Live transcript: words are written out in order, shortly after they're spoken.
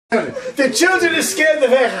The children are scared the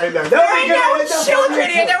heck right now. There ain't no children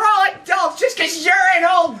here. They're all adults. Just because you're an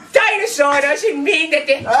old dinosaur doesn't mean that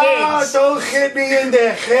they're kids. Oh, don't hit me in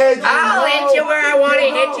the head. I'll hit you where I want to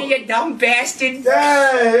hit you, you dumb bastard.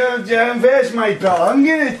 Where's my belt? I'm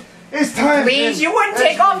gonna... It's time. Please, you wouldn't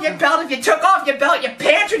take off your belt. If you took off your belt, your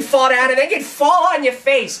pants would fall down and then you'd fall on your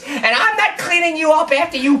face. And I'm not cleaning you up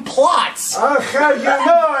after you plots. Oh, God, you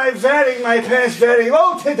know I'm wearing my pants very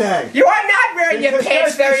low today. You are not wearing your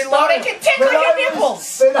pants very low. They can tickle your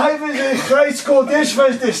nipples. When I was in high school, this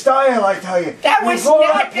was the style, I tell you. That was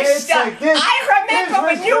not the style. Like I remember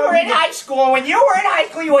when you were in high school. When you were in high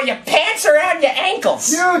school, you wore your pants around your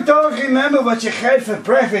ankles. You don't remember what you had for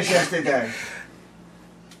breakfast yesterday.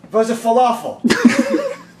 It was a falafel.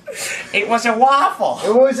 It was a waffle.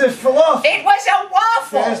 It was a falafel. It was a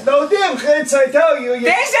waffle. There's no difference, I tell you.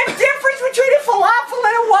 There's a difference between a falafel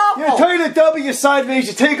and a waffle. You turn the W sideways,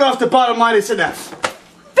 you take off the bottom line, it's an F.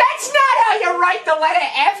 That's not how you write the letter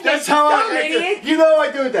F, That's how I idiot. You know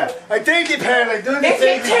I do that. I take the pen, I do the If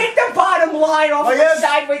you take the bottom line off the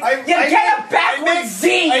sideways, you get a backwards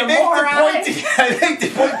Z, you moron. I make the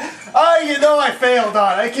point. Oh, you know I failed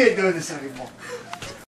on it. I can't do this anymore.